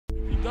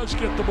does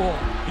get the ball.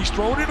 He's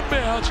throwing it in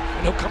bounds,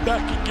 and he'll come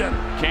back and get it.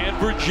 Can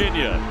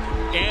Virginia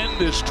end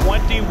this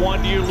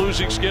 21-year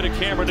losing skid of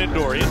Cameron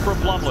Indoor? In for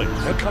Plumlee.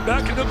 He'll come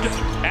back and he'll get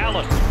it.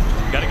 Allen,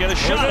 got to get a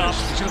shot up.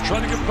 He's going to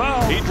try to get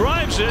fouled. He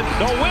drives it.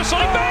 No whistle.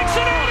 He banks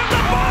it in at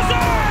the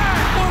buzzer.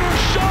 What a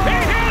shot! He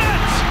hit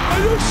it.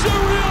 Are you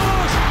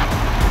serious?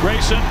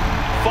 Grayson,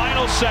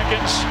 final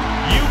seconds.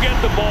 You get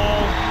the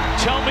ball.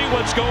 Tell me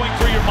what's going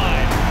through your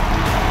mind.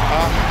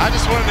 I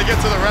just wanted to get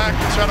to the rack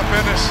and try to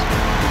finish.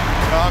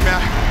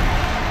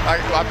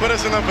 I put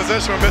us in a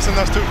position we're missing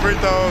those 2 free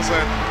throws,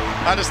 and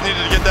I just needed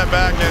to get that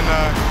back and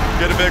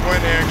get a big win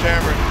here in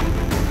Cameron.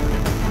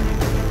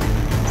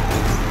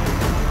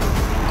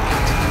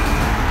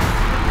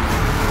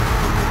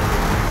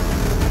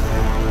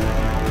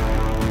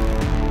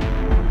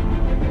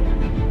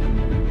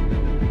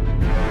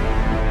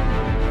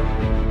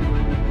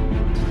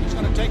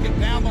 Take it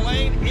down the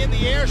lane, in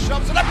the air,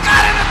 shoves it up,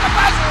 got it at the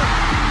buzzer!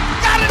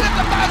 Got it at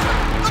the buzzer!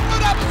 Look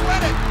what up is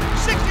winning!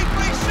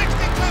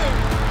 63-62,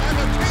 and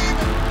the team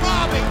is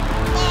mobbing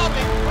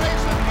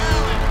Grayson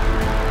Allen.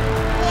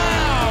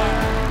 Wow!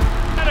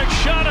 Had a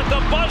shot at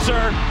the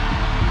buzzer.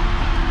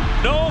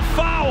 No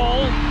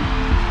foul.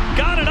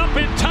 Got it up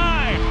in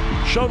time.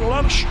 Showed a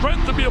lot of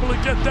strength to be able to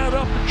get that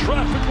up in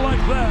traffic like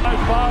that. High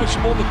fives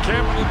from all the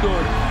Cameron Indoor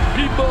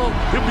people.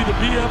 He'll be the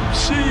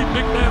BMC,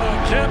 big man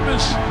on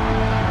campus.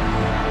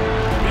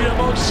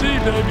 BMOC,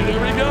 baby,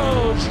 there he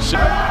goes.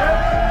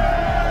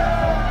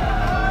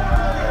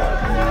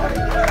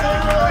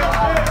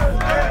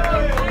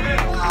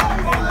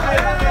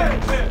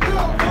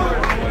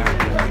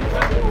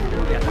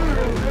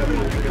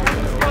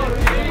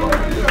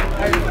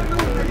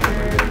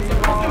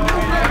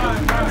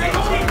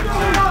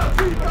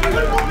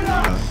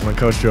 When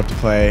Coach drew up the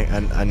play,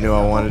 I knew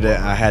I wanted it.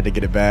 I had to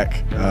get it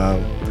back.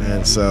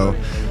 And so,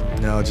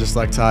 you know, just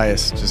like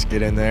Tyus, just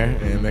get in there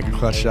and make a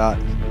clutch shot.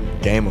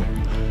 Game them.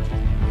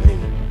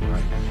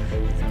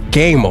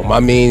 Game them. I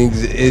mean,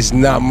 it's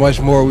not much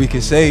more we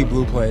can say,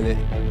 Blue Planet.